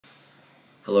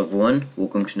Hello everyone,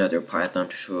 welcome to another Python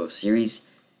tutorial series.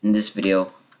 In this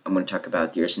video, I'm going to talk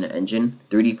about the Ursina Engine,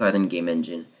 3D Python game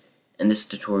engine, and this is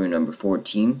tutorial number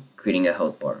 14, creating a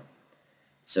health bar.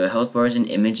 So a health bar is an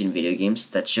image in video games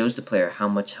that shows the player how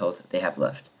much health they have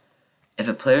left. If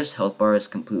a player's health bar is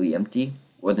completely empty,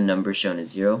 or the number shown is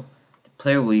 0, the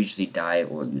player will usually die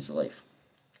or lose a life.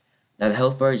 Now the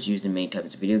health bar is used in many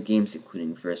types of video games,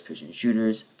 including first-person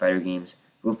shooters, fighter games,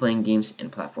 role-playing games,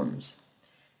 and platformers.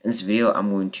 In this video,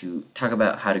 I'm going to talk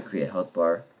about how to create a health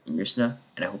bar in Ursina,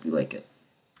 and I hope you like it.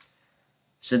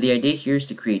 So the idea here is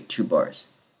to create two bars,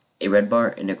 a red bar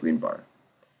and a green bar.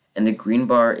 And the green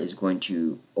bar is going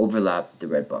to overlap the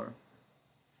red bar,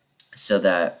 so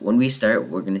that when we start,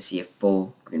 we're going to see a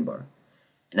full green bar.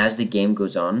 And as the game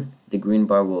goes on, the green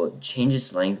bar will change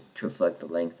its length to reflect the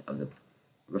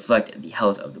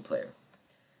health of the player.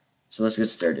 So let's get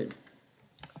started.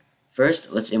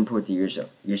 First, let's import the Ursina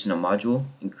module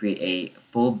and create a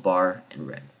full bar in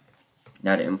red.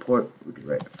 Now to import, we can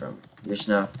write from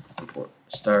Ursina import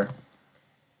star,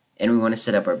 and we want to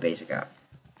set up our basic app.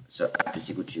 So app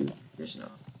is equal to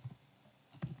Ursina,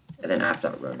 and then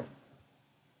app.run.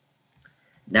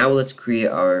 Now let's create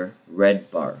our red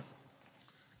bar.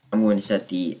 I'm going to set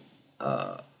the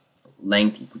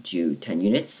length equal to 10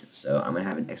 units, so I'm going to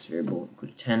have an x variable equal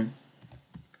to 10.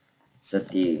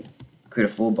 Create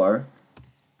a full bar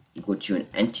equal to an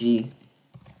entity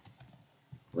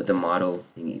with the model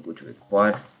being equal to a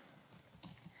quad.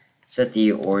 Set the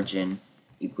origin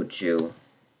equal to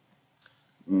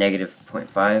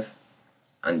 -0.5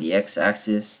 on the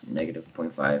x-axis,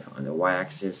 -0.5 on the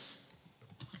y-axis.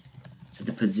 Set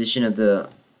the position of the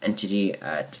entity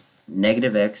at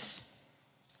 -x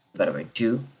divided by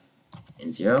 2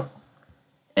 and 0.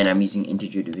 And I'm using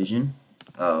integer division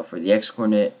for the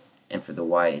x-coordinate, and for the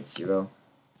y it's 0.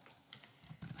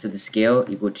 Set the scale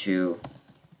equal to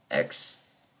x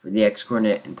for the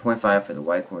x-coordinate and 0.5 for the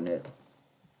y-coordinate.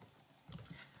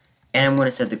 And I'm going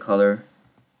to set the color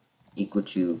equal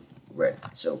to red.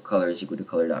 So color is equal to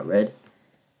color.red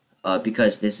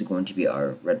because this is going to be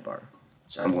our red bar.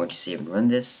 So I'm going to save and run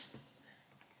this.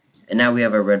 And now we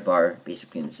have our red bar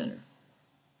basically in the center.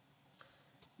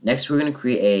 Next, we're going to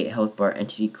create a health bar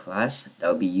entity class that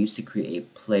will be used to create a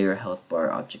player health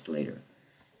bar object later.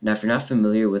 Now, if you're not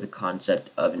familiar with the concept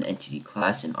of an entity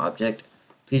class and object,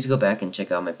 please go back and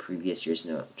check out my previous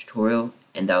Ursina tutorial,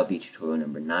 and that will be tutorial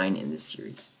number 9 in this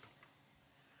series.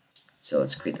 So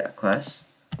let's create that class.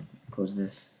 Close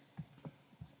this.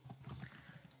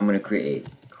 I'm going to create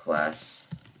a class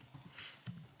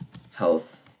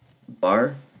health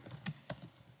bar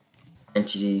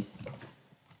entity.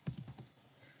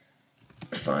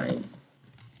 Define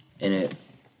init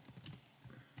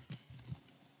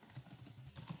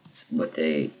with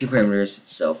two parameters,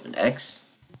 self and x.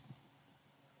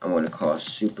 I'm going to call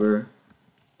super.init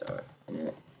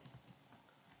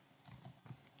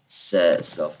set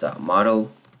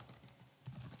self.model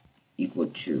equal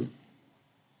to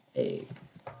a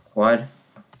quad,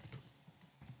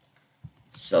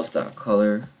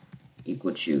 self.color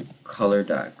equal to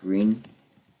color.green,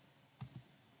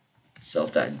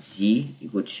 self.z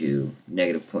equal to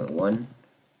 -0.1,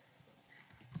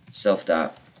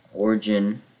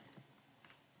 self.origin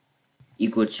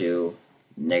equal to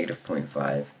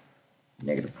 -0.5,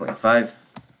 -0.5,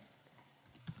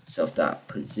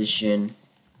 self.position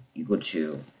equal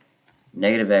to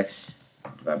 -x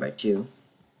divided by 2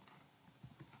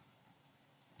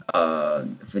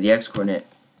 for the x-coordinate,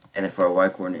 and then for our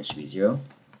y-coordinate it should be 0.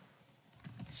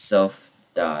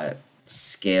 Self.scale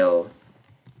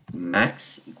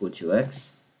max equal to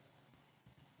x,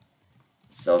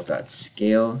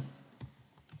 self.scale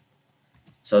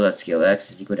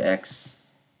x is equal to x,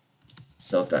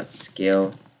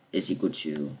 self.scale is equal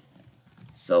to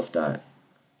self.scale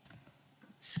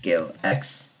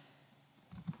x,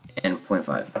 and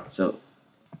 0.5.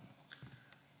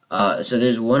 So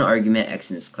there's one argument x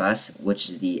in this class, which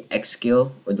is the x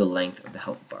scale, or the length of the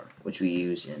health bar, which we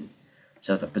use in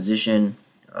self.position,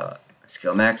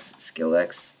 scale max, scale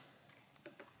x.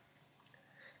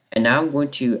 And now I'm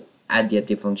going to add the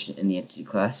update function in the entity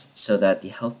class so that the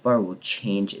health bar will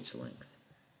change its length.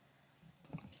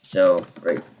 So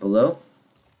right below,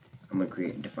 I'm going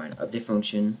to define update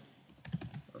function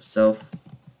of self.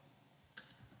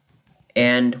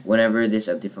 And whenever this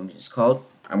update function is called,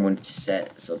 I'm going to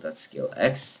set self.scale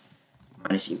x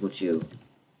minus equal to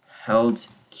held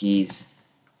keys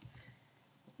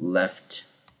left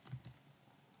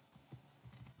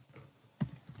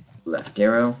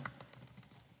arrow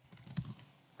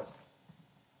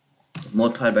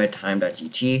multiplied by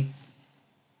time.gt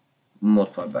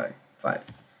multiplied by 5.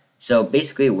 So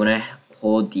basically, when I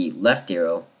hold the left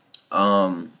arrow,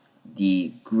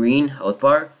 the green health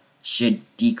bar should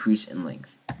decrease in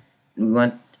length. And we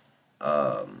want,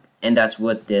 and that's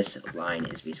what this line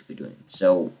is basically doing.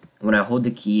 So when I hold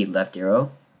the key left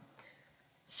arrow,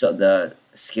 so the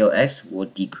scale X will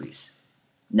decrease.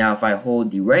 Now if I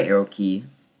hold the right arrow key,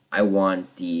 I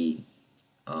want the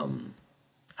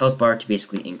health bar to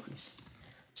basically increase.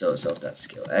 So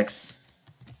self.scale X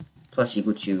plus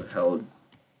equal to held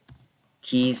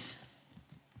keys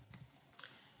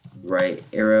right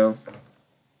arrow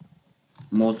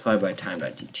multiplied by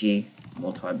time.dt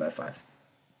multiplied by 5.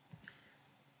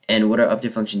 And what our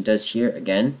update function does here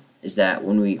again is that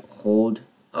when we hold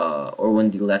or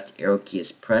when the left arrow key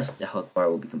is pressed, the health bar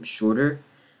will become shorter,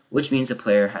 which means the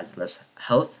player has less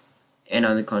health. And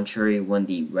on the contrary, when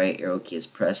the right arrow key is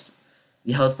pressed,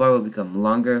 the health bar will become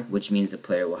longer, which means the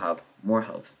player will have more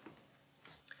health.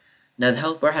 Now the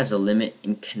health bar has a limit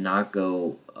and cannot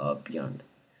go beyond.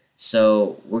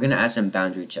 So we're going to add some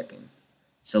boundary checking.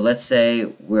 So let's say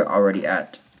we're already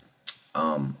at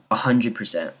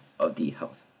 100% of the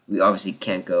health. We obviously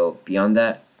can't go beyond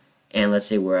that. And let's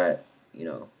say we're at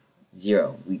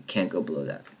 0. We can't go below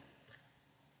that.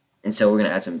 And so we're going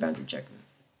to add some boundary checking.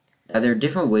 Now there are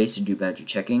different ways to do boundary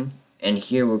checking, and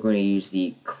here we're going to use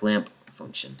the clamp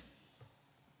function.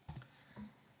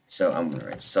 So I'm going to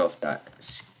write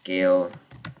self.scale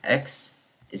X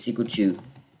is equal to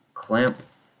clamp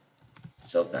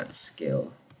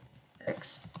self.scale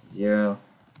X 0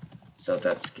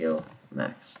 self.scale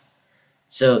max.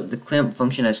 So the clamp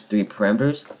function has 3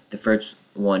 parameters. The first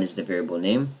one is the variable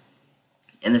name,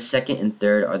 and the second and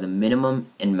third are the minimum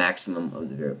and maximum of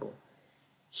the variable.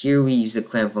 Here we use the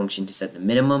clamp function to set the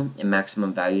minimum and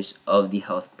maximum values of the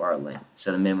health bar length.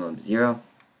 So the minimum is 0,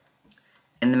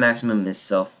 and the maximum is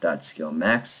self.scale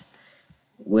max,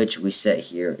 which we set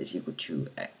here is equal to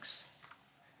X.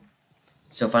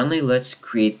 So finally, let's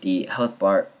create the health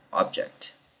bar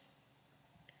object.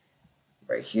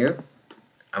 Right here,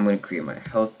 I'm going to create my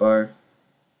health bar,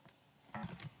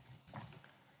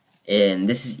 and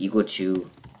this is equal to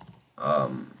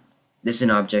this is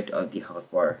an object of the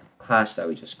health bar class that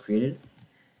we just created,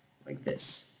 like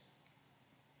this.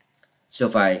 So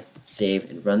if I save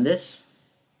and run this,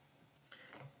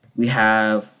 we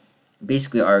have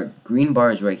basically our green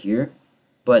bar is right here,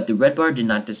 but the red bar did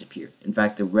not disappear. In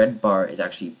fact, the red bar is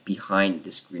actually behind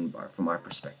this green bar from our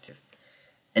perspective.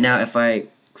 And now if I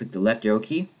click the left arrow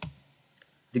key,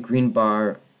 the green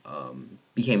bar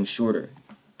became shorter,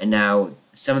 and now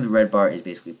some of the red bar is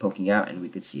basically poking out and we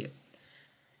could see it.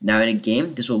 Now in a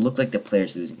game, this will look like the player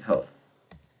is losing health.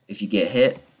 If you get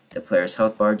hit, the player's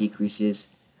health bar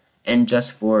decreases, and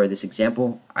just for this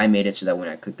example, I made it so that when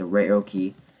I click the right arrow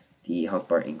key, the health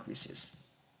bar increases,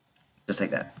 just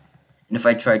like that. And if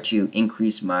I try to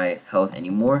increase my health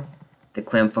anymore, the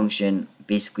clamp function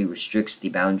basically restricts the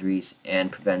boundaries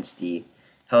and prevents the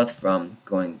health from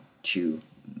going too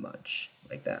much,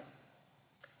 like that.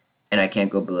 And I can't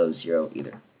go below 0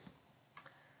 either.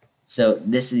 So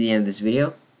this is the end of this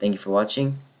video. Thank you for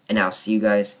watching, and I'll see you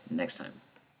guys next time.